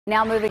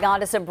Now moving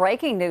on to some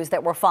breaking news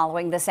that we're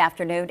following this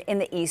afternoon in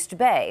the East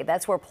Bay.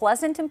 That's where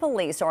Pleasanton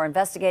police are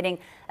investigating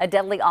a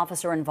deadly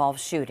officer-involved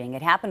shooting.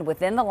 It happened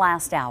within the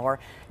last hour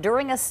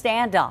during a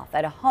standoff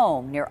at a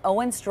home near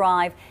Owens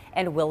Drive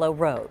and Willow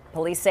Road.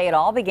 Police say it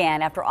all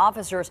began after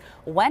officers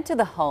went to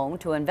the home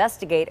to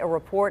investigate a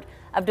report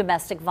of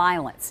domestic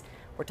violence.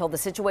 We're told the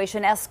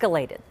situation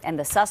escalated and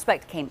the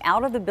suspect came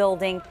out of the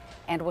building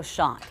and was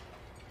shot.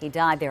 He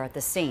died there at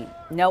the scene.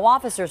 No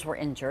officers were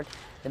injured.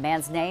 The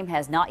man's name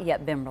has not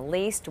yet been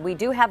released. We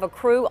do have a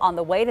crew on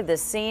the way to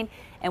this scene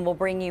and will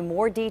bring you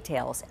more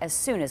details as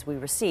soon as we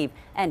receive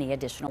any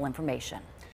additional information.